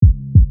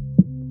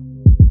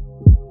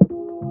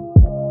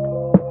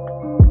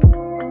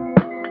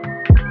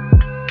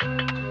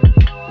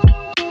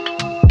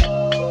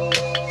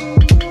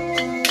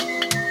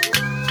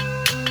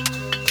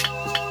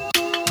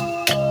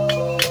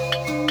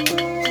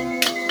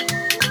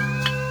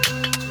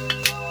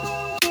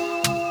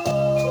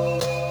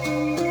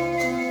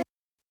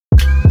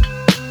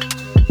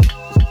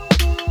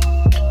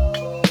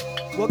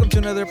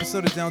another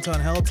episode of Downtown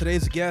Hell.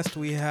 Today's guest,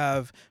 we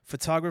have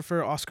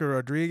photographer Oscar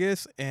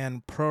Rodriguez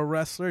and pro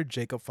wrestler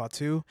Jacob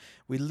Fatu.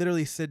 We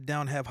literally sit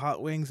down, have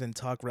hot wings, and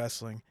talk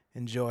wrestling.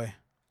 Enjoy.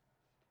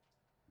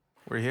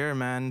 We're here,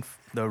 man.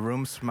 The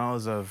room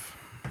smells of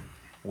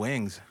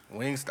wings.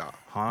 Wingstop.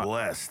 Hot,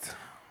 Blessed.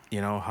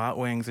 you know, hot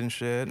wings and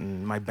shit,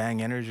 and my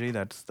Bang Energy.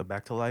 That's the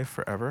back to life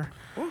forever.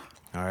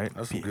 All right.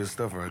 That's some good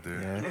stuff right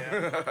there.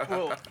 Yeah.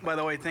 Well, by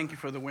the way, thank you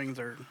for the wings.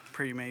 Are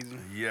pretty amazing.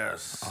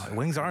 Yes.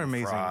 Wings are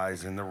amazing.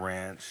 Fries and the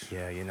ranch.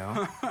 Yeah, you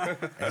know.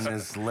 And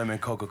this lemon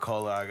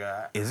Coca-Cola I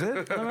got. Is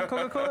it lemon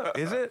Coca-Cola?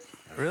 Is it?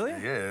 Really?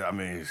 Yeah, I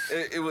mean,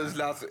 It was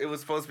not. It was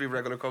supposed to be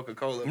regular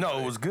Coca-Cola. no,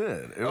 it was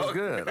good. It was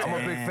good. I'm a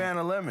big Damn. fan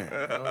of lemon.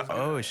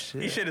 Oh,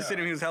 shit. You should have seen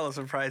him. He was hella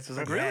surprised. He was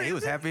like, Yeah, really? he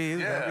was happy. He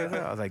was happy as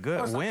hell. I was like, good.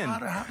 I was like, Win.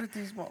 how did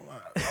these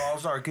Oh, I'm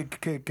sorry. Can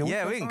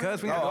Yeah, we cuss can on cuss.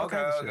 it? We can do all okay,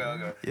 kinds of okay,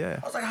 shit. okay. Yeah.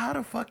 I was like, how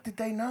the fuck did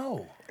they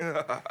know?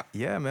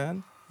 Yeah,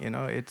 man. You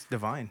know, it's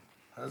divine.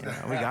 You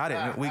know, we got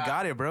it. We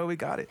got it, bro. We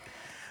got it.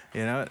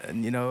 You know,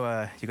 and you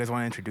guys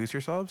want to introduce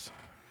yourselves?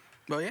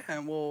 Well, yeah.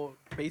 Well,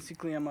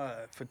 basically, I'm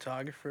a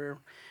photographer.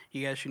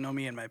 You guys should know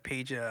me in my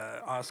page,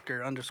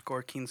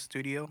 Oscar_King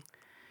Studio.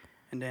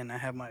 And then I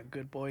have my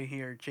good boy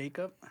here,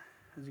 Jacob.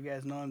 As you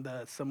guys know, I'm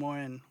the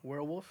Samoan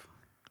werewolf.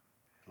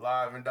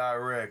 Live and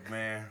direct,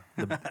 man.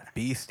 The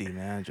beastie,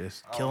 man,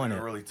 just I killing don't it.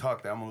 even really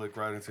talk that. I'm gonna look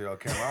right into your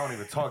camera. I don't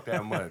even talk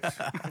that much.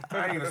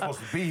 I ain't even supposed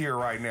to be here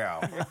right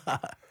now. Nah,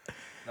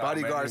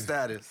 Bodyguard man, it's-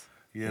 status.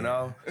 You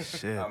know?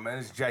 Shit. Nah, man,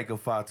 it's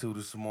Jacob Fatu,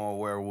 the Samoan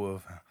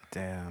werewolf.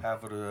 Damn.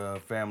 Half of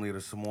the family of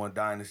the Samoan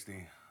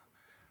dynasty.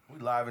 We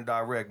live and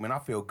direct, man. I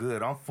feel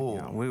good. I'm full.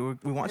 Yeah, we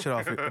want you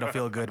to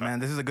feel good, man.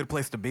 This is a good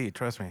place to be.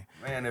 Trust me.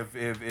 Man,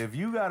 if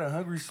you got a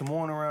hungry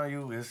Samoan around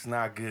you, it's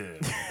not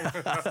good.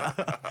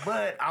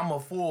 But I'm a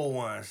full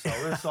one, so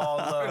it's all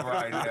love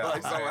right now.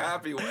 Like so man.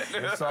 happy one.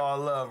 It's all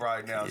love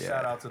right now. Yeah.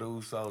 Shout out to the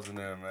Usos in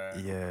there,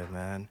 man. Yeah,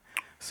 man.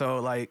 So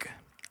like,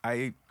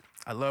 I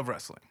love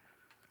wrestling,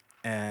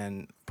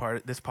 and part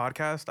of this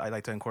podcast, I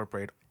like to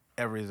incorporate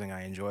everything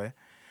I enjoy.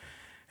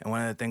 And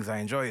one of the things I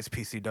enjoy is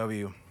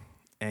PCW,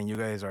 and you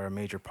guys are a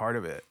major part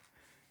of it.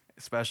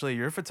 Especially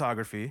your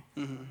photography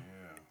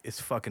is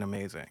fucking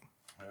amazing.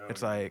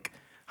 It's like,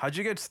 how'd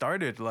you get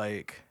started,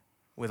 like,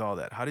 with all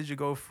that? How did you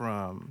go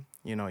from,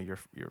 your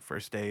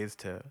first days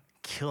to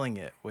killing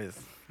it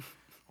with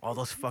all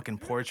those fucking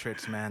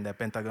portraits, man, that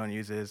Pentagon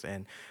uses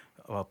and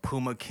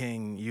Puma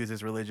King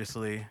uses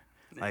religiously?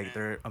 Like,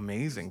 they're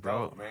amazing,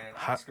 bro. Dope, man.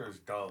 How- Oscar's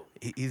dope.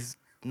 he's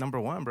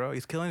number one, bro.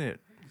 He's killing it.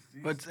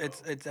 But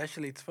it's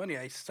actually, it's funny.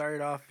 I started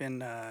off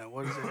in,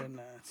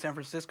 San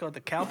Francisco at the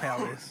Cow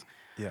Palace.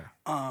 Yeah.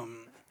 I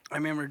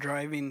remember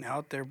driving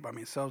out there by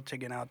myself,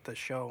 checking out the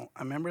show.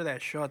 I remember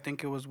that show. I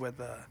think it was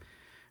with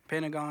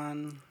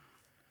Pentagon.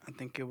 I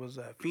think it was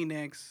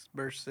Phoenix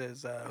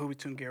versus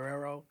Juventud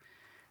Guerrero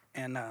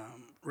and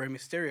Rey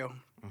Mysterio.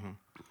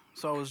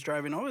 So I was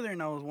driving over there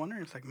and I was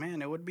wondering, it's like,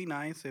 man, it would be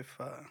nice if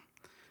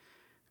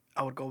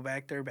I would go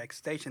back there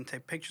backstage and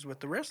take pictures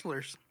with the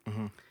wrestlers.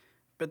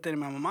 But then in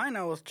my mind,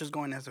 I was just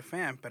going as a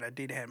fan. But I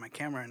did have my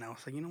camera, and I was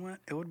like, you know what?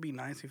 It would be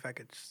nice if I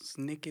could just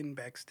sneak in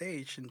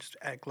backstage and just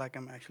act like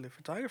I'm actually a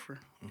photographer.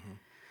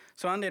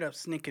 So I ended up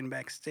sneaking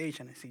backstage,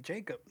 and I see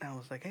Jacob. And I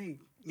was like, hey,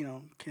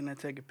 can I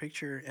take a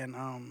picture and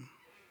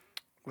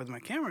with my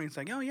camera? He's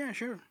like, oh, yeah,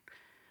 sure.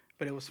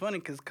 But it was funny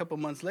because a couple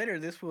months later,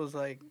 this was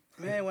like,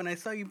 man, when I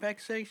saw you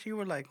backstage, you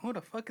were like, who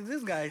the fuck is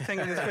this guy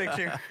taking this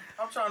picture?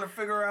 I'm trying to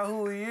figure out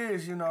who he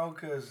is,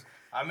 because,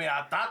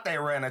 I thought they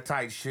ran a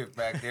tight ship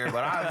back there,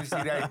 but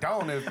obviously they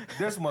don't if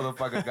this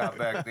motherfucker got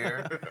back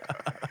there.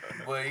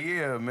 But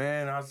yeah,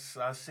 man,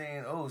 I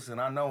seen Oos, and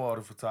I know all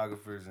the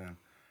photographers, and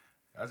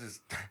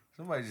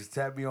somebody just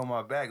tapped me on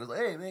my back. It was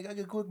like, hey, man, I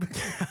get a quick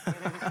picture.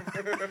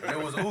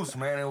 It was Oos,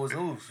 man. It was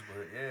Oos,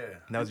 but yeah.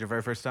 That was your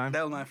very first time?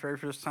 That was my very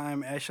first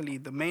time. Actually,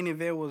 the main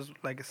event was,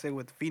 like I said,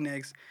 with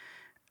Phoenix.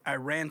 I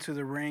ran to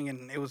the ring,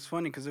 and it was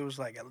funny because there was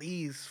like at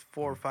least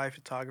 4 or 5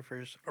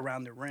 photographers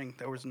around the ring.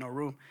 There was no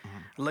room.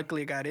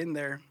 Luckily, I got in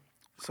there,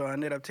 so I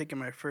ended up taking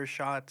my first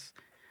shots.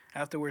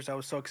 Afterwards, I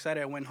was so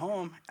excited. I went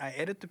home. I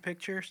edited the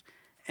pictures,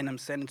 and I'm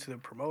sending to the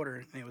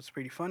promoter. And it was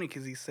pretty funny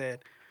because he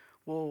said,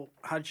 well,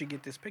 how did you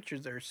get these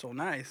pictures? They're so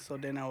nice. So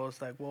then I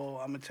was like, well,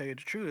 I'm going to tell you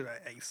the truth.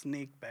 I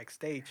sneaked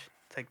backstage,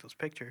 take those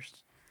pictures.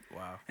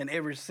 Wow. And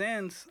ever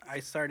since, I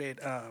started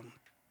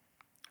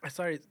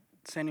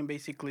sending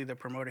basically the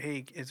promoter,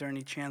 hey, is there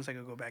any chance I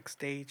could go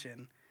backstage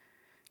and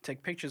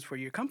take pictures for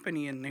your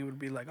company? And they would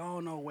be like, oh,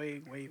 no,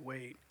 wait.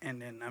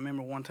 And then I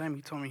remember one time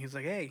he told me, he's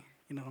like, hey,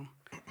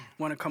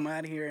 want to come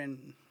out here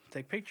and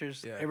take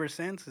pictures? Yeah. Ever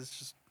since, it's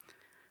just,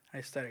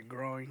 I started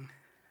growing,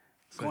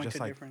 So going just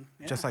to like, different.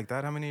 Yeah. Just like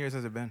that, how many years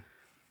has it been?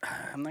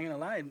 I'm not going to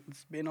lie,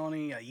 it's been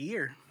only a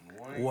year.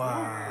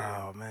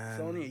 Wow, man.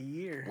 It's only a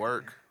year.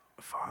 Work.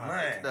 Fuck.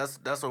 Man.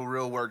 That's a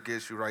real work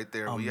issue right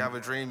there. When you have a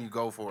dream, you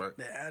go for it.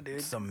 Yeah, dude.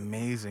 It's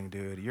amazing,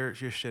 dude. Your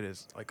shit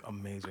is like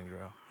amazing,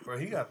 bro. Bro,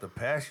 he got the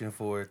passion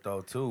for it,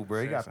 though, too,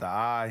 bro. He got Seriously. the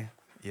eye.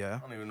 Yeah.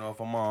 I don't even know if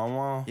I'm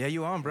on. Yeah,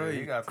 you on, bro. Yeah,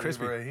 he got the,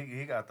 crispy. bro,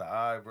 he got the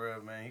eye,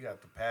 bro, man. He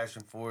got the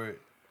passion for it.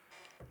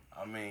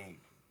 I mean,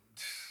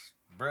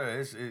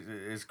 bruh,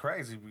 it's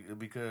crazy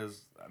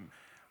because,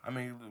 I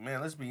mean,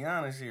 man, let's be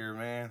honest here,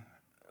 man.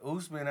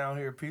 Who's been out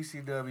here,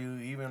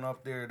 PCW, even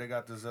up there, they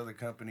got this other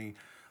company,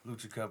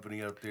 Lucha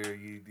Company up there.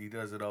 He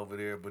does it over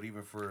there, but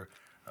even for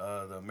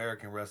the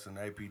American Wrestling,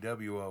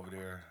 APW over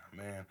there,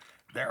 man,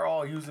 they're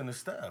all using the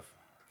stuff.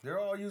 They're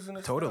all using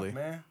the Totally.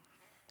 stuff, man.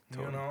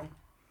 You know?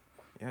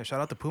 Yeah,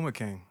 shout out to Puma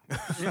King.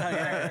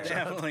 Yeah,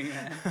 definitely,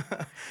 man.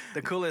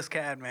 The coolest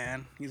cat,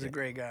 man. He's a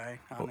great guy,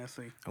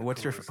 honestly.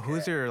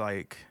 Who's your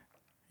like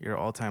your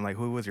all time like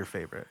who was your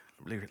favorite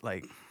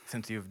like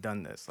since you've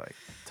done this like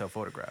to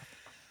photograph?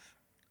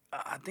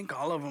 I think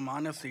all of them,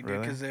 honestly, dude,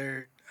 Really? because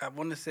I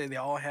want to say they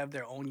all have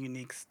their own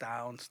unique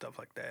style and stuff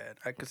like that.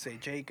 I could say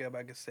Jacob,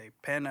 I could say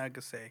Penna, I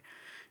could say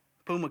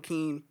Puma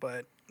King,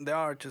 but they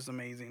are just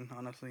amazing,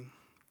 honestly.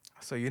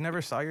 So you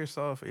never saw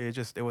yourself?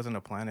 It wasn't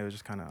a plan. It was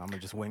just kind of I'm gonna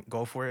just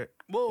go for it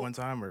Well, one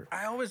time or.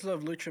 I always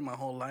loved lucha my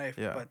whole life,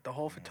 Yeah. but the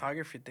whole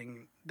photography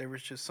thing, there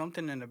was just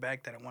something in the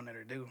back that I wanted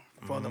to do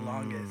for the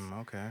longest.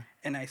 Okay.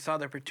 And I saw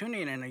the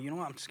opportunity, and you know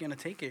what? I'm just gonna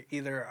take it.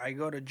 Either I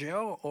go to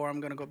jail or I'm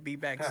gonna go be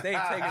backstage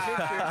take a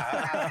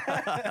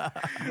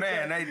picture.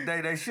 Man,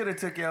 they should have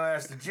took your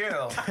ass to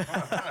jail.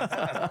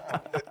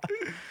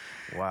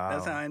 Wow.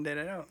 That's how I ended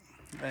it out.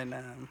 And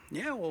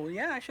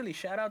actually,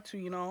 shout out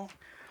to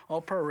All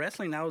Pro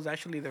Wrestling. That was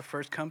actually the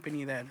first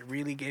company that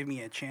really gave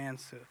me a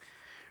chance to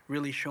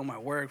really show my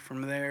work.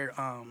 From there,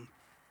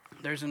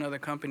 there's another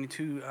company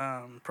too,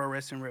 Pro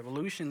Wrestling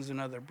Revolution's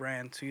another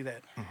brand too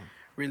that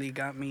really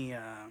got me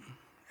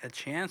a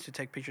chance to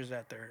take pictures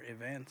at their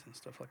events and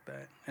stuff like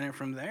that. And then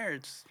from there,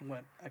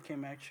 I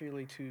came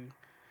actually to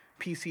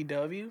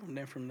PCW, and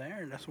then from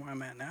there, that's where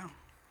I'm at now.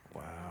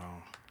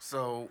 Wow.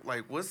 So,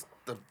 like, what's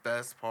the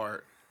best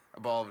part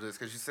of all of this?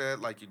 Because you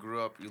said, like, you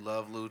grew up, you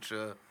love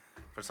lucha.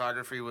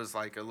 Photography was,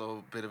 like, a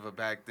little bit of a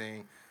back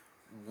thing.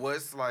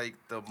 What's, like,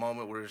 the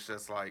moment where it's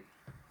just like,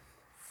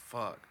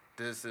 fuck,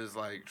 this is,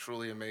 like,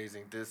 truly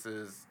amazing. This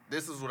is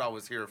what I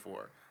was here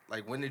for.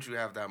 Like, when did you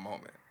have that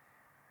moment?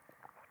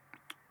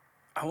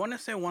 I want to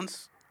say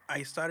once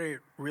I started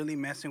really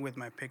messing with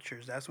my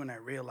pictures, that's when I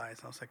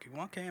realized. I was like,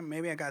 well, okay,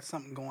 maybe I got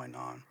something going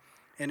on.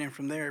 And then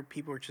from there,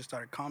 people just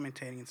started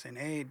commentating and saying,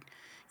 hey,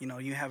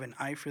 you have an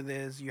eye for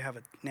this. You have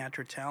a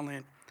natural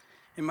talent.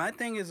 And my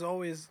thing is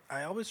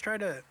I always try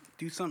to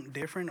do something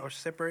different or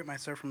separate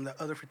myself from the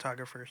other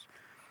photographers.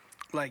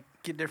 Like,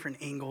 get different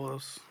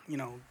angles,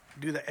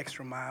 do the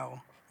extra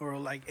mile. Or,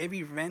 like, every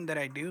event that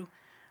I do,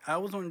 I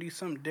always want to do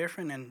something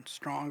different and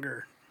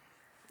stronger.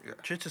 Yeah.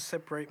 Just to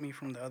separate me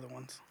from the other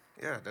ones.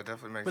 Yeah, that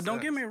definitely makes sense. But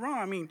don't get me wrong.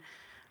 I mean,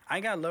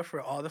 I got love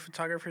for all the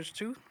photographers,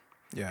 too.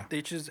 Yeah.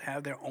 They just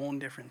have their own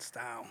different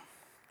style.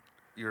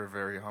 You're a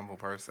very humble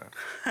person.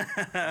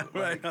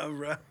 Right,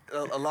 bro.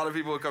 A lot of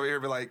people would come here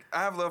and be like,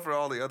 I have love for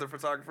all the other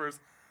photographers,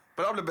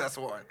 but I'm the best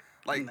one.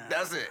 Like, Nah.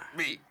 that's it,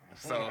 me.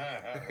 So,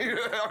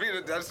 I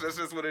mean, that's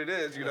just what it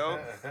is,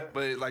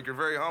 But, like, you're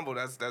very humble.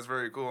 That's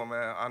very cool,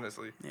 man,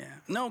 honestly. Yeah.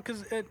 No,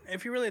 because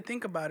if you really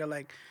think about it,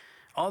 like,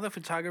 all the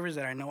photographers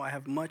that I know, I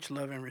have much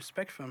love and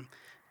respect from.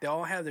 They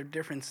all have their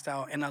different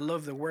style, and I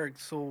love the work.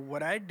 So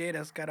what I did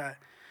is got a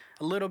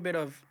little bit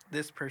of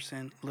this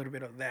person, a little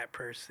bit of that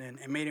person,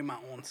 and made it my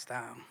own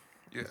style.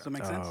 Yeah. Does that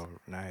make sense? Oh,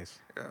 nice.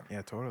 Yeah.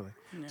 Yeah, totally.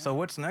 Yeah. So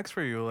what's next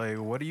for you? Like,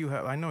 what do you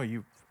have? I know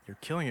you're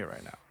killing it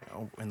right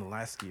now. In the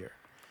last year,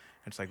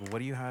 it's like, what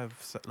do you have?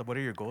 What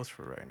are your goals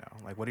for right now?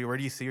 Like, where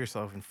do you see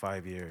yourself in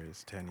 5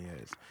 years, 10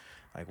 years?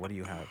 Like, what do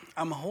you have?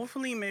 I'm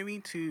hopefully maybe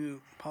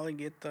to probably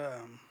get the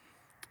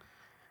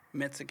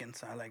Mexican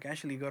side, like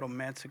actually go to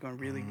Mexico and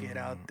really get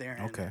out there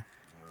and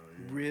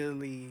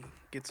really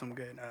get some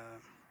good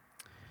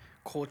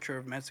culture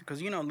of Mexico.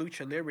 Because,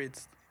 Lucha Libre,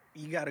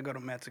 you got to go to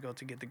Mexico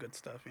to get the good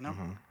stuff,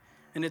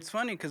 And it's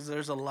funny because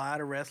there's a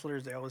lot of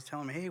wrestlers that always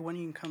tell me, hey, when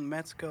you can come to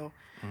Mexico,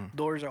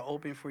 doors are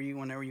open for you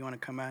whenever you want to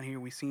come out here.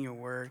 We've seen your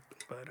work.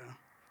 But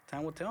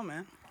time will tell,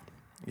 man.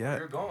 Yeah.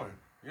 You're going,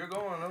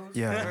 Lucha.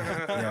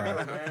 Yeah,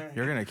 yeah. Man.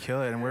 You're gonna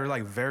kill it, and we're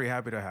like very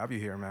happy to have you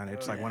here, man.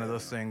 It's like one of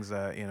those things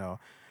that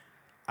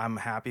I'm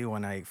happy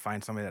when I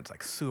find somebody that's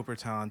like super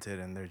talented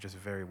and they're just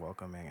very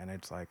welcoming. And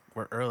it's like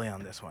we're early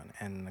on this one,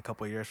 and a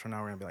couple of years from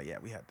now we're gonna be like, yeah,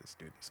 we had this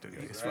dude in the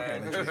studio. He's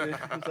fucking legit.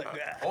 It's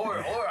like,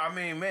 Or I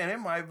mean, man, it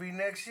might be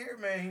next year,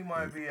 man. He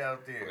might be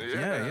out there.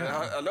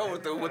 Yeah. I know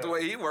with the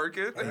way he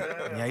working.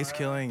 Yeah, he's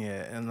killing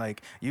it. And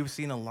like you've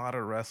seen a lot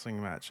of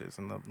wrestling matches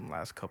in the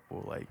last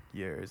couple like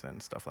years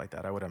and stuff like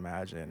that, I would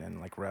imagine, and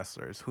like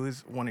wrestlers.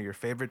 Who's one of your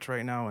favorites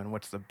right now, and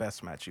what's the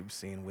best match you've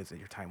seen with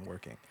your time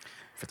working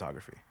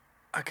photography?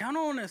 I kind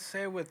of want to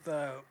say with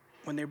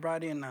when they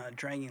brought in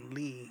Dragon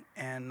Lee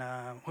and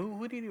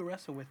who did he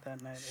wrestle with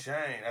that night? Shane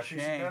at Shane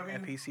PCW.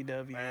 at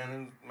PCW.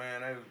 Man,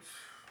 that was,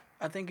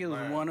 I think it was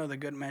Man. one of the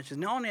good matches.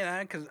 Not only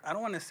that, because I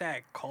don't want to say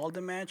I called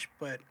the match,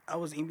 but I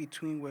was in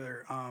between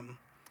where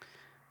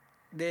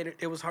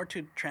it was hard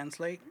to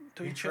translate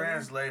to he each other.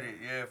 translated,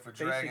 for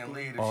Dragon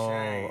Basically. Lee to Oh,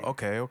 Shane.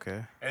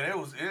 okay. And it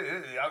was,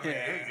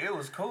 it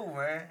was cool,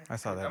 man. I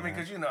saw that I mean,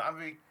 match.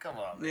 because come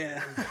on. Yeah.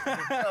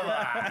 Come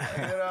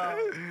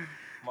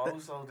on,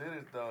 Mauso did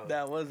it though.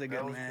 That was a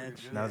good was pretty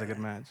match. good. That was a good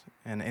match.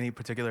 And any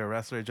particular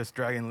wrestler, just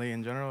Dragon Lee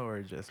in general,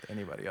 or just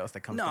anybody else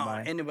that comes to No,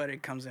 mind? anybody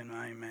comes in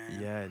mind, man.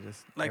 Yeah,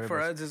 just Like for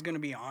everybody's- us, it's gonna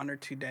be an honor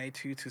today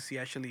too to see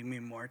actually me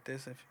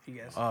Mortis. If you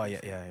guys. Oh yeah.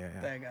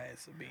 That guy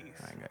is a beast.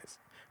 All right,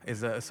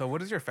 guys. So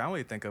what does your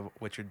family think of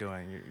what you're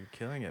doing? You're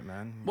killing it,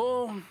 man.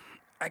 Well,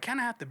 I kind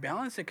of have to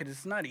balance it because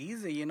it's not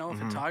easy, you know.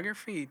 Mm-hmm.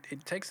 Photography,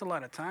 it takes a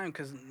lot of time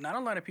because not a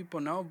lot of people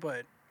know,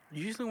 but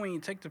usually when you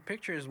take the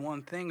picture is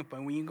one thing,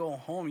 but when you go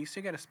home, you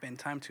still got to spend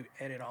time to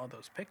edit all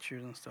those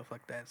pictures and stuff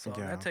like that. So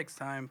Yeah. that takes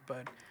time.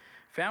 But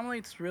family,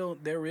 it's real.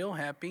 They're real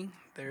happy.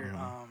 They're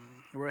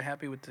real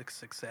happy with the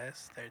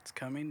success that it's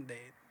coming.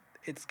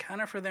 It's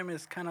kind of for them.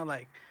 It's kind of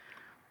like,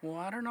 well,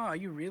 I don't know. Are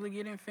you really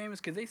getting famous?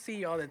 Because they see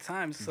you all the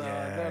time. So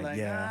they're like,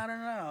 yeah. I don't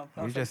know. I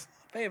We was just- like,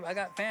 babe, I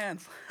got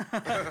fans.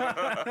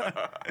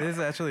 This is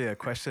actually a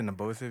question to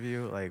both of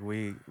you. Like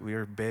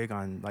we're big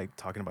on like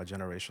talking about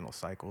generational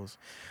cycles.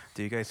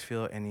 Do you guys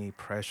feel any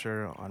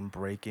pressure on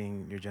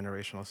breaking your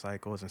generational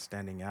cycles and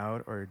standing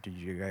out, or do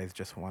you guys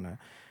just want to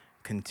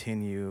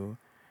continue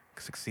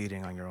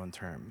succeeding on your own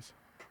terms?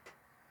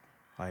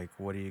 Like,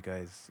 what do you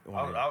guys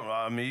want?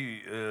 I mean,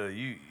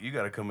 you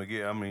got to come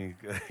again. I mean,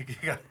 you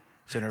got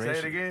say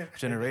it again.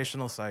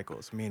 Generational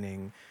cycles,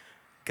 meaning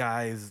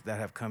guys that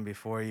have come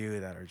before you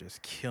that are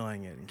just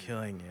killing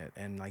it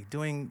and like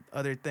doing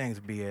other things,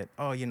 be it,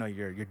 oh, you know,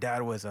 your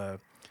dad was a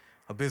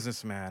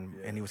businessman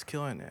and he was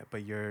killing it,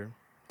 but you're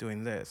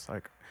doing this.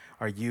 Like,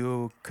 are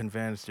you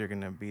convinced you're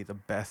gonna be the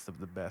best of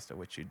the best at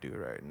what you do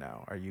right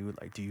now? Are you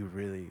like, do you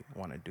really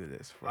want to do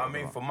this? I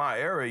mean, for my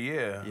era,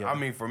 yeah. Yeah. I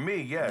mean, for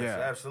me, yes, Yeah.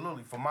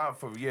 absolutely. For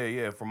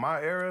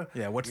my era,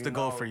 yeah, what's you the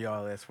goal know, for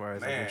y'all as far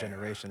as like, your man,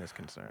 generation is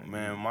concerned?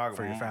 man,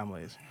 for your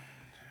families.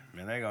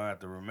 man, they gonna have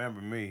to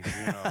remember me.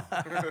 You know,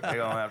 they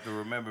gonna have to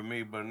remember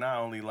me. But not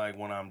only like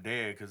when I'm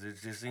dead, because it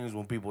just seems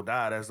when people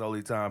die, that's the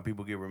only time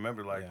people get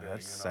remembered like Yeah, that.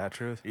 that's you know? sad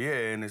truth.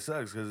 Yeah, and it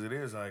sucks because it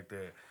is like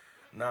that.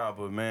 Nah,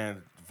 but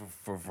man,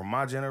 for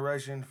my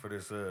generation, for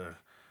this, you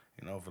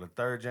know, for the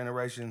third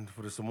generation,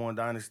 for the Samoan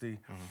dynasty,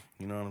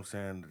 you know what I'm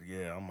saying?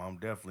 Yeah, I'm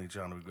definitely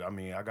trying to. I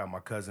mean, I got my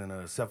cousin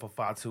Sefa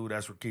Fatu,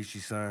 that's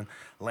Rikishi's son.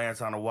 Lance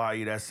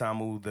Anawai, that's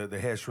Samu, the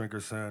head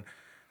shrinker's son.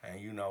 And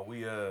you know,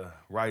 we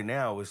right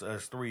now it's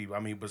us three.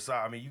 I mean,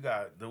 you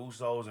got the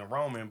Usos and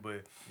Roman,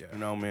 but you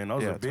know, man,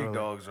 those Yeah, are big totally.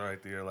 dogs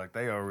right there. Like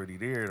they already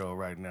there though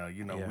right now.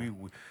 You know, Yeah. we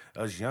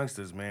us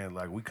youngsters, man,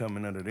 like we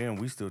coming under them,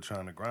 we still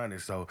trying to grind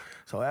it. So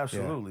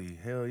absolutely,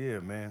 hell yeah,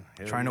 man.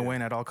 Hell Trying to yeah.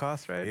 win at all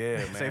costs, right? Yeah,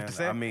 man. Safe to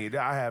say. I mean,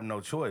 I have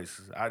no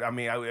choice. I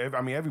mean,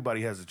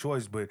 everybody has a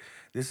choice, but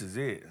this is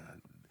it.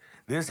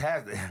 This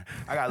has to,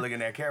 I gotta look in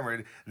that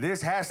camera.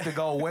 This has to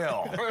go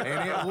well,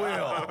 and it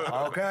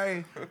will.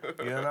 Okay,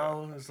 you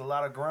know, it's a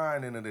lot of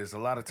grind into this, a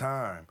lot of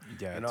time.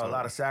 Yeah, you know, a totally.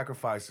 lot of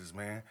sacrifices,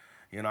 man.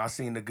 You know, I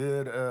seen the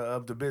good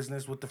of the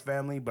business with the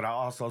family, but I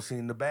also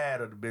seen the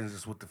bad of the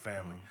business with the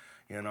family.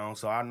 You know,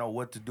 so I know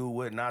what to do,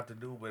 what not to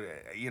do. But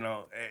you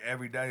know,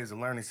 every day is a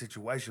learning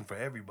situation for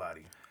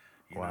everybody.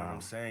 You know what Wow.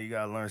 I'm saying? You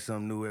gotta learn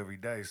something new every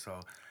day. So,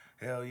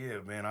 hell yeah,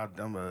 man. I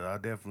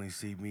definitely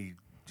see me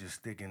just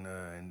sticking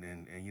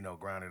and you know,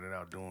 grinding it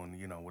out, doing,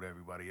 you know, what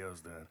everybody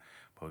else done.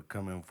 But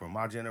coming from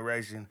my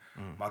generation,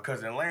 my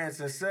cousin Lance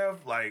and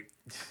Seth, like,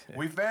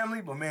 we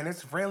family, but man,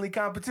 it's friendly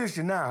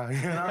competition now,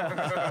 you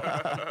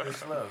know?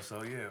 It's love,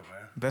 so yeah,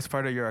 man. Best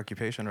part of your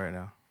occupation right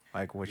now,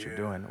 like what you're Yeah.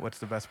 doing. What's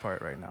the best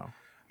part right now?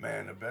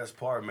 Man, the best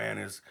part, man,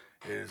 is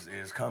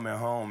coming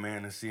home,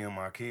 man, and seeing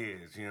my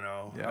kids, you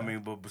know? Yeah. I mean,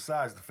 but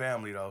besides the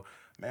family, though,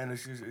 man,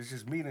 it's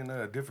just meeting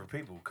different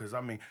people. Because,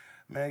 I mean,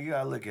 man, you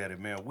got to look at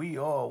it, man. We're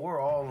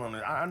all on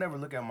it. I never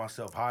look at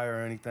myself higher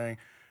or anything.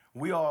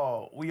 We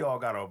all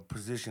got a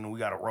position and we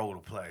got a role to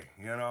play,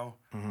 you know?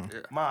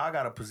 Yeah. I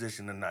got a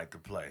position tonight to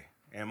play.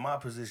 And my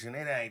position,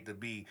 it ain't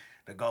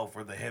to go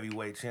for the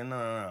heavyweight chin.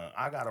 No.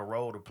 I got a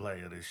role to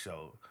play at this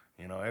show.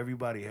 You know,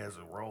 everybody has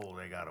a role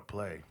they got to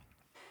play.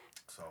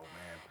 So,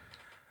 man,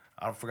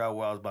 I forgot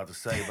what I was about to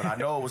say, but I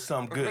know it was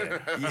something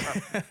good.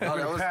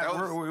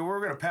 Oh, We're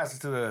going to pass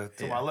it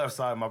to my left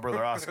side, my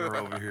brother Oscar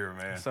over here,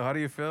 man. So how do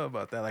you feel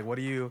about that? Like, what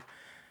do you,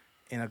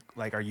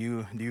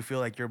 do you feel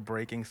like you're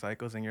breaking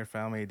cycles in your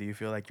family? Do you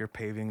feel like you're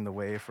paving the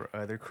way for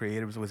other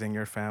creatives within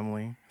your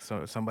family?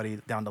 So somebody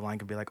down the line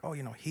could be like, oh,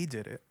 you know, he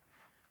did it.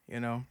 You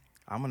know,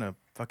 I'm going to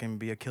fucking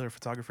be a killer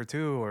photographer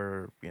too,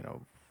 or, you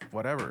know,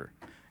 whatever.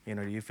 You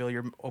know, do you feel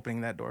you're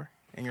opening that door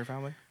in your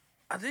family?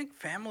 I think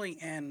family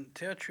and,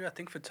 to tell the truth, I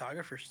think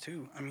photographers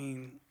too. I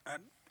mean,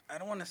 I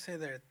don't want to say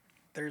that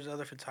there's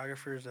other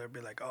photographers that would be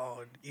like,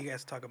 oh, you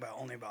guys talk about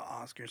only about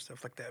Oscar and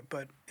stuff like that.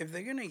 But if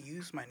they're gonna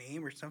use my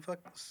name or stuff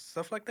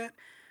like that,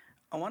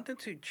 I want them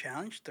to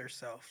challenge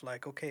themselves.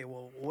 Like, okay,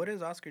 well, what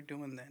is Oscar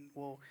doing then?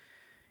 Well,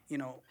 you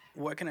know,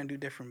 what can I do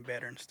different,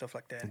 better, and stuff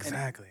like that.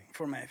 Exactly. And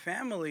for my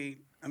family,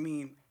 I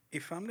mean,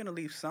 if I'm gonna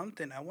leave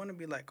something, I want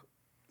to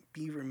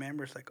be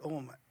remembered. It's like,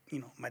 oh,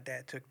 my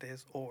dad took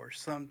this or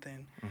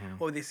something. Mm-hmm.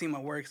 Or they see my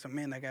work, so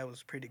man, that guy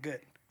was pretty good.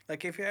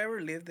 Like if you ever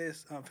live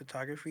this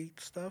photography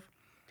stuff,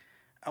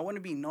 I want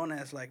to be known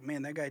as like,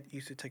 man, that guy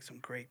used to take some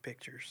great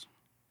pictures.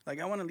 Like,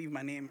 I want to leave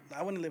my name.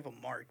 I want to leave a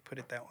mark. Put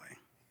it that way.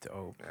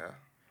 Dope. Yeah.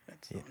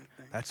 That's the Yeah, only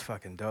thing. that's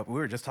fucking dope. We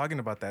were just talking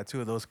about that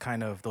too. Those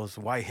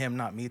why him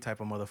not me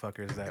type of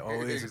motherfuckers that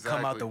always come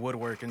out Exactly. the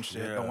woodwork and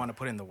shit. Yeah. Don't want to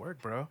put in the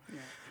work, bro. Yeah.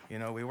 You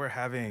know,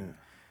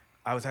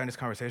 I was having this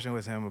conversation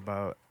with him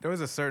about there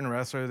was a certain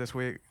wrestler this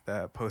week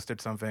that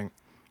posted something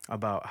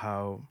about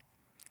how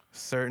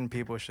certain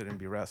people shouldn't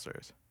be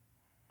wrestlers,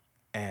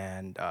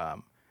 and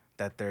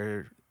that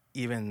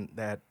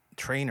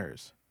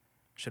trainers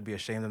should be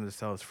ashamed of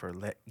themselves for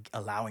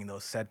allowing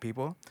those said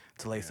people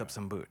to lace up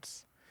some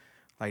boots.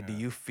 Like, do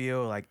you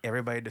feel like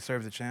everybody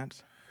deserves a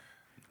chance?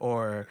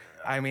 Or,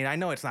 I mean, I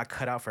know it's not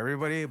cut out for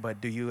everybody, but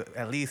do you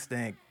at least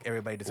think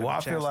everybody deserves Well, a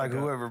I chance? feel like to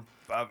go? whoever,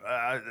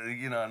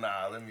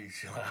 let me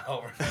chill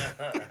out.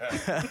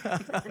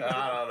 I don't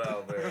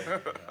know,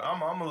 man.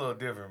 I'm a little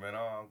different, man.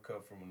 I'm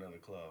cut from another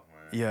club,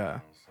 man. Yeah. You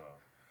know, so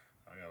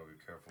I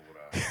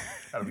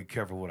gotta be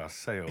careful what I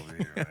say over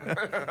here, man.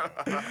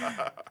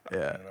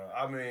 Yeah. You know,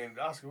 I mean,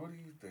 Oscar, what do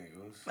you think?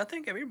 I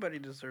think everybody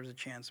deserves a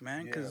chance,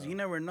 man, because Yeah. you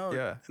never know.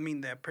 Yeah. I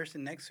mean, that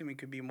person next to me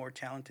could be more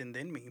talented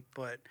than me,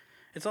 but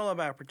it's all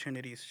about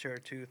opportunities, sure,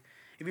 too.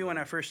 Even when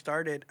I first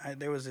started,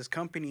 there was this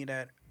company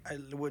that I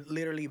would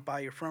literally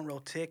buy a front row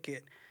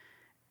ticket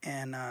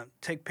and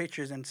take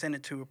pictures and send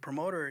it to a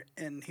promoter,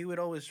 and he would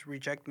always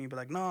reject me, be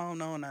like, no,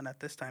 not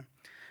this time.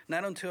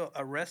 Not until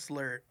a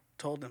wrestler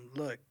told him,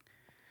 look,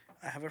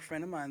 I have a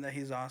friend of mine that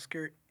he's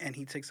Oscar, and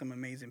he takes some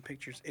amazing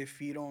pictures.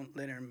 If you don't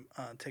let him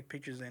take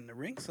pictures in the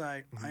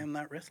ringside, I am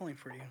not wrestling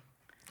for you.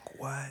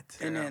 What?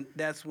 And then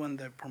that's when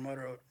the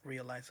promoter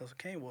realized,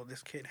 okay, well,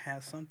 this kid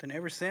has something.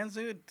 Ever since,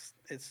 dude,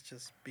 it's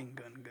just been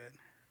going good.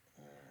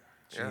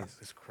 Yeah.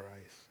 Jesus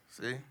Christ.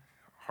 See,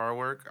 hard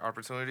work,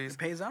 opportunities. It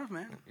pays off,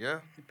 man. Yeah,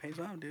 It pays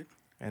off, dude.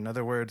 In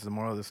other words, the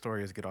moral of the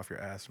story is get off your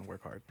ass and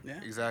work hard. Yeah.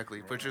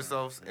 exactly. Put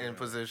yourselves in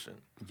position.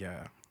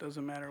 Yeah.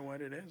 Doesn't matter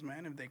what it is,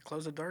 man. If they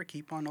close the door,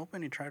 keep on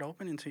open and try to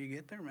open until you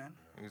get there, man.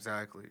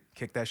 Exactly.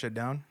 Kick that shit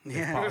down.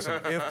 Yeah. If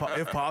possible.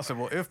 If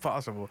possible. If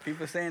possible.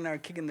 People saying they're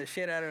kicking the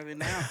shit out of it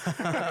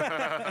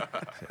now.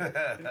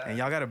 And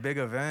y'all got a big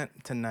event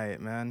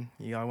tonight, man.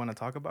 Y'all want to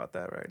talk about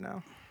that right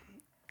now?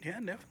 Yeah,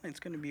 definitely. It's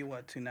going to be,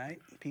 tonight?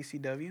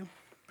 PCW?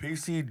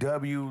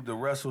 PCW, the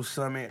Wrestle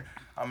Summit.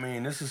 I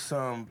mean, this is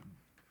something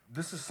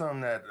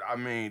that, I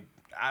mean,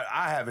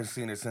 I haven't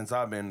seen it since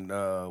I've been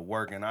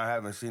working. I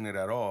haven't seen it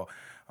at all.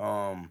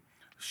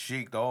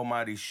 Sheik, the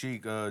almighty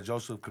Sheik,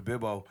 Joseph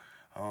Kabibbo,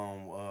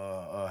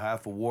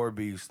 half a war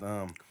beast.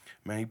 Man,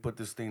 he put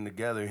this thing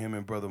together, him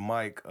and Brother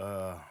Mike,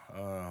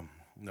 the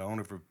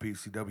owner for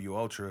PCW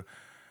Ultra.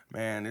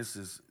 Man, it's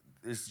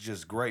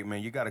just great,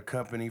 man. You got a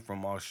company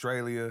from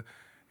Australia.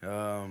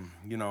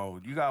 You know,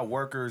 you got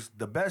workers,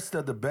 the best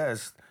of the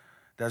best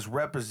that's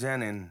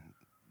representing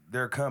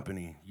their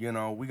company. You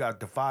know, we got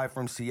Defy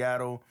from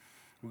Seattle.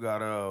 We got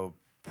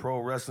Pro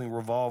Wrestling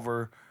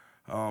Revolver.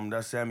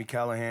 That's Sammy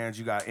Callahan's.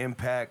 You got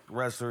Impact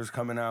wrestlers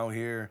coming out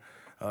here.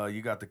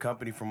 You got the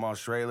company from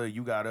Australia.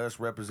 You got us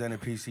representing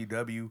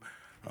PCW.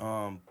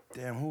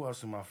 Damn, who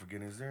else am I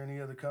forgetting? Is there any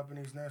other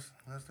companies,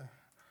 Nestor?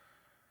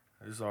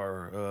 This is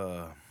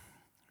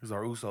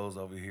our Usos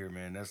over here,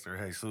 man. That's their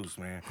Jesus,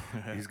 man.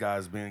 These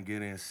guys been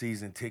getting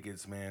season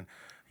tickets, man.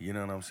 You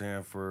know what I'm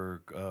saying,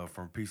 for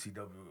from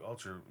PCW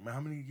Ultra. Man,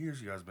 how many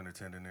years you guys been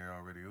attending there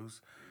already,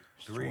 Us?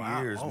 3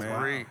 Wow. years, Oh, man. wow.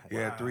 3.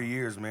 Yeah, Wow. 3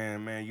 years,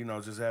 man. Man, you know,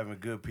 just having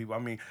good people. I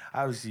mean,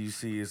 obviously you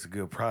see it's a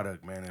good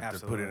product, man. If they're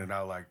Absolutely. putting it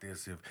out like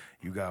this, if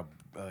you got,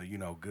 you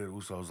know, good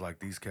Usos like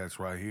these cats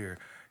right here,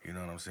 you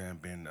know what I'm saying?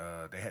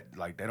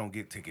 They don't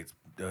get tickets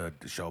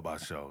show by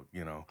show.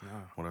 You know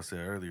what I said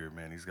earlier,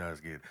 man. These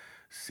guys get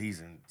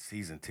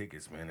season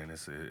tickets, man, and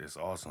it's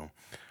awesome.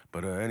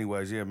 But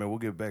anyways, yeah, man, we'll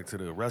get back to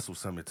the Wrestle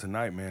Summit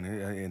tonight,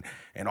 man,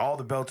 and all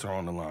the belts are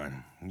on the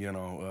line. You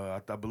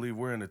know, I believe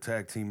we're in a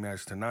tag team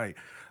match tonight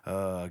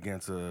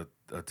against a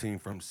team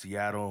from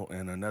Seattle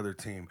and another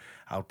team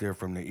out there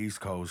from the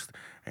East Coast,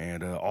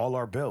 and all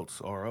our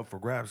belts are up for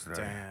grabs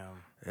today.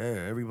 Damn.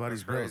 Yeah,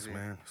 everybody's That's belts, crazy.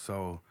 man.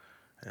 So,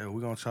 yeah,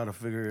 we're gonna try to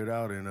figure it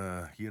out,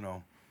 and you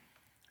know,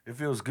 it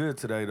feels good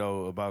today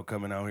though about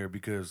coming out here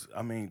because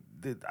I mean,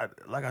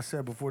 like I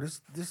said before,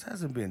 this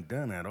hasn't been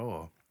done at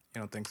all. You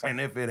don't think so? And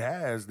if it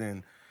has,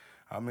 then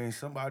I mean,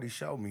 somebody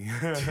show me. You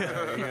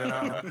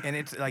know? And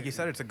it's like you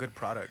said, it's a good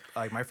product.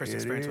 Like my first It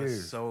experience was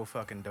is. so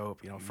fucking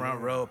dope. You know,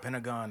 front row,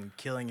 Pentagon,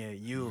 killing it.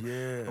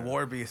 Yeah. The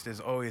War Beast is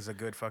always a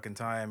good fucking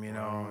time. You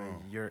know,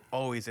 you're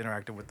always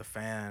interacting with the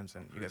fans,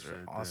 and you guys are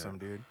Appreciate awesome, that.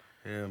 dude.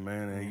 Yeah,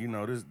 man, and you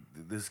know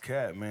this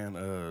cat, man,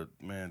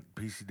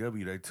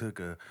 PCW, they took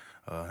a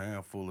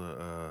handful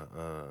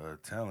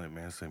of talent,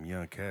 man, some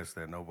young cats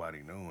that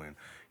nobody knew, and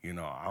you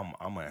know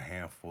I'm a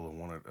handful of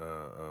one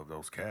of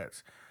those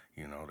cats,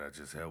 you know, that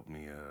just helped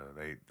me.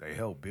 They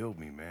helped build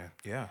me, man.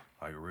 Yeah.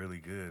 Like really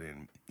good,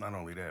 and not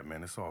only that,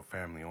 man, it's all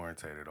family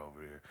orientated over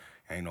there.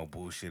 Ain't no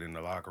bullshit in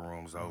the locker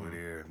rooms over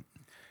there.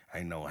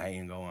 Ain't no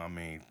hating going. I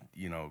mean,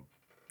 you know.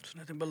 It's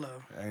nothing but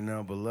love. Ain't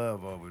nothing but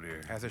love over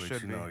there. As it But,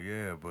 should you be. know,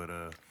 yeah, but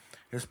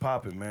it's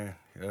popping, man.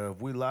 If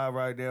we live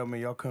right there,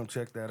 man, y'all come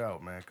check that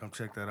out, man. Come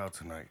check that out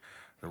tonight.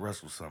 The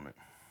Wrestle Summit.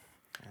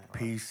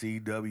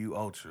 PCW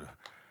Ultra.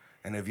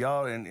 And if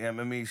y'all, and I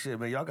mean, shit,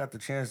 man, y'all got the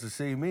chance to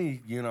see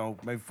me, you know,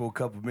 maybe for a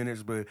couple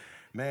minutes, but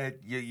man,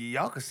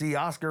 y'all can see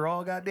Oscar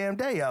all goddamn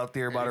day out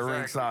there by the Exactly.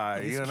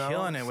 ringside. He's you know?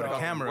 killing it with a So,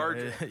 camera.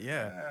 working.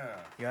 Yeah.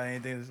 You got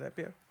anything to say,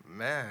 Pierre?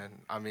 Man,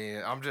 I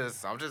mean, I'm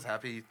just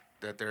happy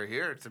that they're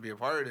here to be a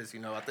part of this. You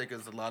know, I think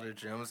there's a lot of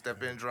gems that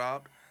been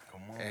dropped,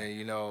 Come on. and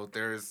you know,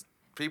 there's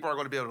people are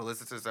going to be able to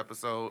listen to this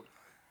episode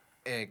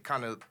and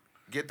kind of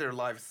get their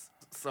lives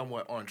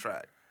somewhat on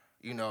track.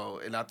 You know,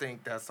 and I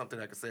think that's something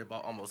I can say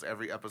about almost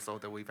every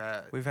episode that we've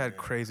had. We've had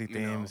crazy You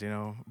know. themes, you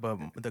know, but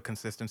the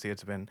consistency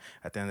it's been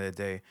at the end of the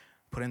day,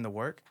 put in the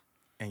work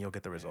and you'll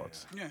get the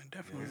results. Yeah,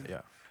 definitely.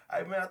 Yeah.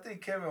 Hey, man, I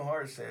think Kevin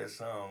Hart said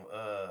something.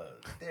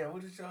 Damn,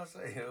 what did y'all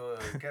say?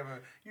 Kevin,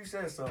 you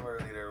said something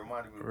earlier that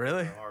reminded me of what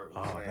Really? Kevin Hart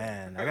was Oh saying.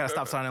 man, I gotta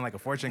stop sounding like a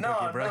fortune No,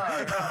 cookie, bro. no,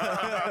 it's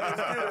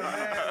good,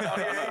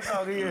 man.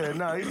 Oh,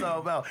 yeah, he's all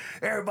about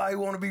everybody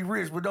want to be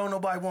rich, but don't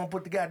nobody want to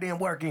put the goddamn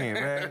work in,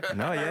 man.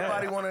 No,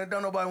 yeah.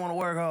 Don't nobody want to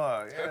work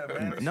hard. Yeah,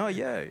 man. No,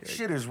 yeah.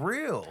 Shit is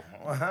real.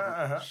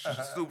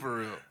 Super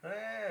real.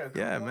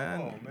 Yeah, come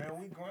man. on, man.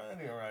 We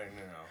grinding right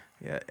now.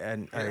 Yeah,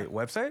 and a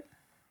website?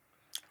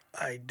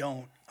 I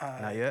don't.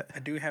 Not yet? I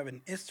do have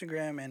an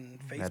Instagram and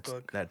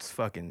Facebook. That's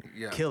fucking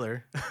Yeah.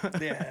 killer.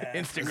 Yeah.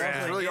 Instagram.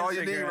 That's really all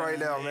you need Instagram, right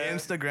now, man.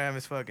 Instagram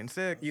is fucking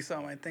sick. You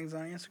saw my things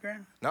on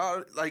Instagram?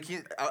 No, like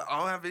I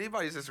don't have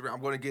anybody's Instagram.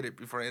 I'm going to get it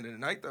before the end of the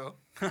night, though.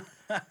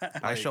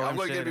 I show I'm him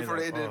going to shit get it and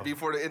he's like, oh.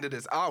 before the end of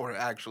this hour,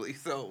 actually.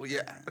 So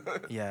yeah.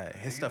 Yeah,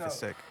 his stuff is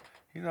sick.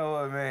 You know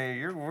what, man?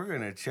 We're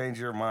gonna change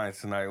your mind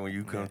tonight when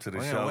you come to the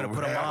We're show. gonna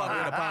put him on. We're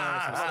gonna put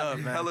on some stuff,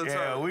 man. Hella Yeah,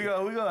 turn. we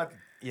gonna have to,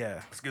 Yeah.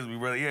 excuse me,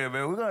 brother. Yeah,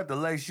 man, we're gonna have to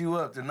lace you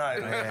up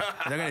tonight, man.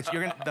 Yeah.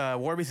 The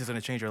Warbeast is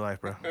gonna change your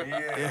life, bro.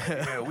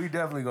 Yeah, we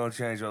definitely gonna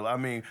change your life. I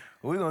mean,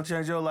 we're gonna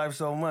change your life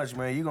so much,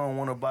 man. You're gonna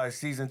wanna buy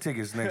season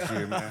tickets next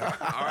year, man.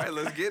 All right,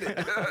 let's get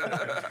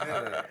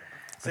it.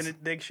 It's an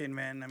addiction,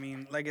 man. I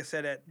mean, like I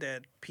said, at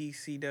that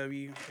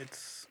PCW,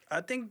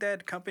 I think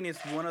that company is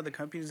one of the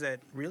companies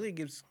that really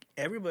gives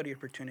everybody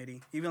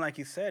opportunity. Even like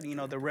you said, you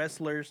know, the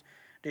wrestlers,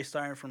 they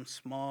started from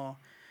small,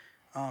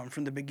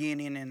 from the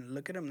beginning, and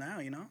look at them now,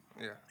 you know?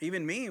 Yeah.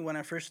 Even me, when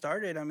I first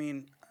started, I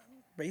mean,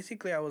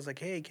 basically I was like,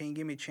 hey, can you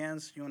give me a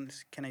chance? You want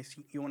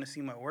to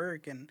see my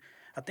work? And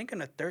I think in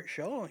the third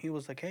show, he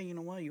was like, hey, you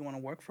know what? You want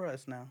to work for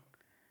us now?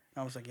 And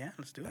I was like, yeah,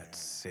 let's do it. That's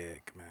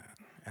sick, man.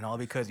 And all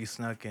because you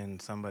snuck in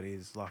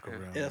somebody's locker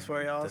room. Yeah, that's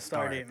where it all to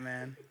start. started,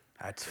 man.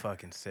 That's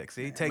fucking sick.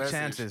 See, take Message.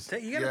 chances.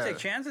 You gotta Yeah. take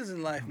chances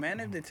in life, man.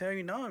 If they tell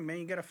you no, man,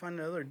 you gotta find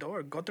another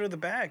door. Go through the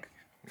back.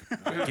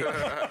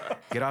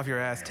 Get off your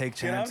ass, take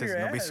Get off chances, your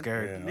don't be ass.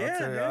 scared.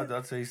 Yeah, Yeah,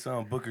 I'll tell you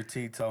something. Booker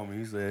T told me.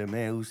 He said,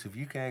 "Man, Oos, if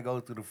you can't go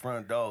through the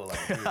front door,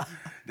 like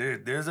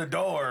there's a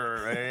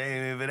door.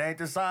 And if it ain't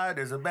the side,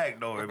 there's a back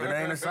door. If it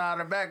ain't the side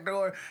or back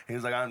door, he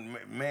was like,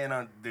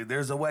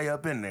 there's a way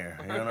up in there.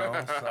 You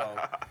know." So,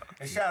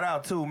 and shout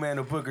out too, man,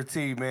 to Booker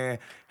T, man.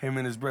 Him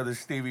and his brother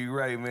Stevie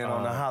Ray, man,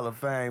 on the Hall of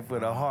Fame for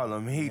the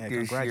Harlem Heat Yeah,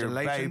 this year,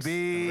 congratulations.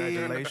 baby.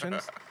 Congratulations.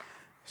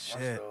 That's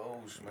Shit. the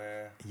Oos,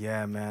 man.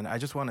 Yeah, man. I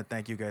just want to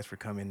thank you guys for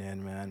coming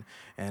in, man.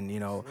 And, you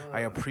know,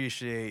 I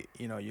appreciate,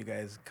 you know, you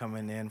guys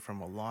coming in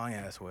from a long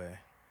ass way.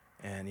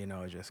 And, you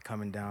know, just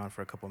coming down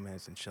for a couple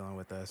minutes and chilling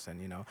with us.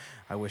 And, you know,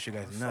 I wish you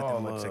guys all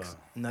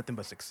nothing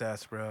but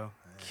success, bro.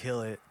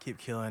 Kill it. Keep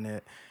killing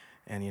it.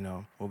 And, you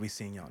know, we'll be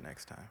seeing y'all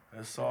next time.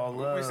 That's all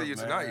love. see you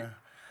man. tonight.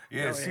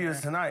 Yeah, Oh, see yeah.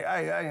 us tonight.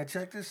 Hey,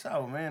 check this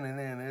out, man. And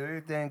then if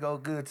everything go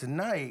good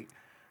tonight,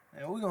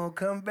 and we're gonna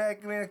come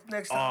back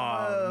next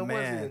time. Oh,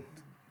 man. What's it?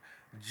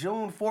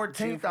 June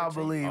 14th, I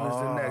believe, is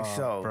the next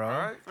show. Bro. All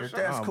right, for If sure.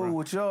 that's Oh, cool bro.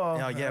 with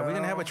y'all. Yeah, we're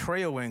going to have a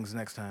tray of wings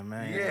next time,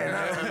 man.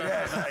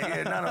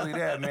 Yeah, not only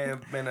that, man.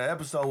 Man, the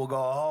episode will go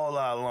a whole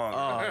lot longer.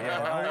 Oh,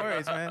 yeah. No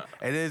worries, man.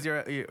 It is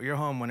your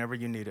home whenever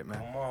you need it, man.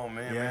 Come on,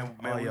 man. Yeah,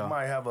 Man, we y'all.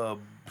 might have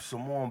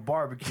some more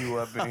barbecue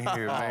up in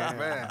here, man.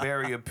 man.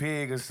 Bury a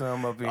pig or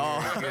something up in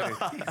here.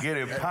 Get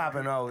it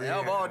popping over Yeah,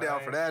 here. I'm all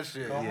down for that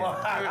shit. Come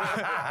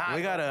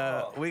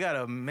on. We got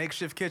a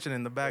makeshift kitchen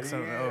in the back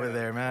over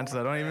there, man.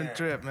 So don't even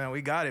trip, man.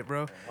 We got it,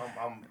 bro.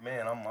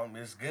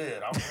 It's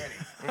good. I'm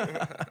ready.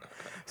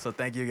 So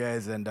thank you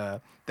guys, and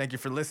thank you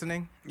for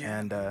listening,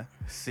 and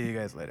see you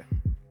guys later.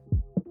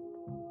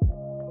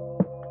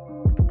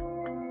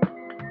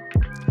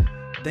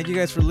 Thank you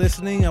guys for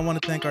listening. I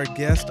want to thank our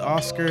guests,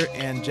 Oscar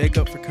and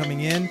Jacob, for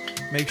coming in.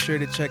 Make sure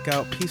to check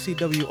out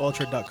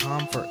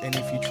pcwultra.com for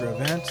any future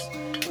events.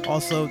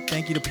 Also,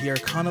 thank you to Pierre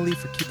Connolly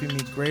for keeping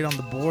me great on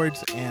the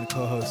boards and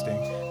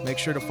co-hosting. Make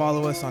sure to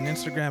follow us on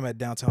Instagram at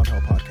Downtown Hell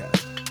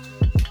Podcast.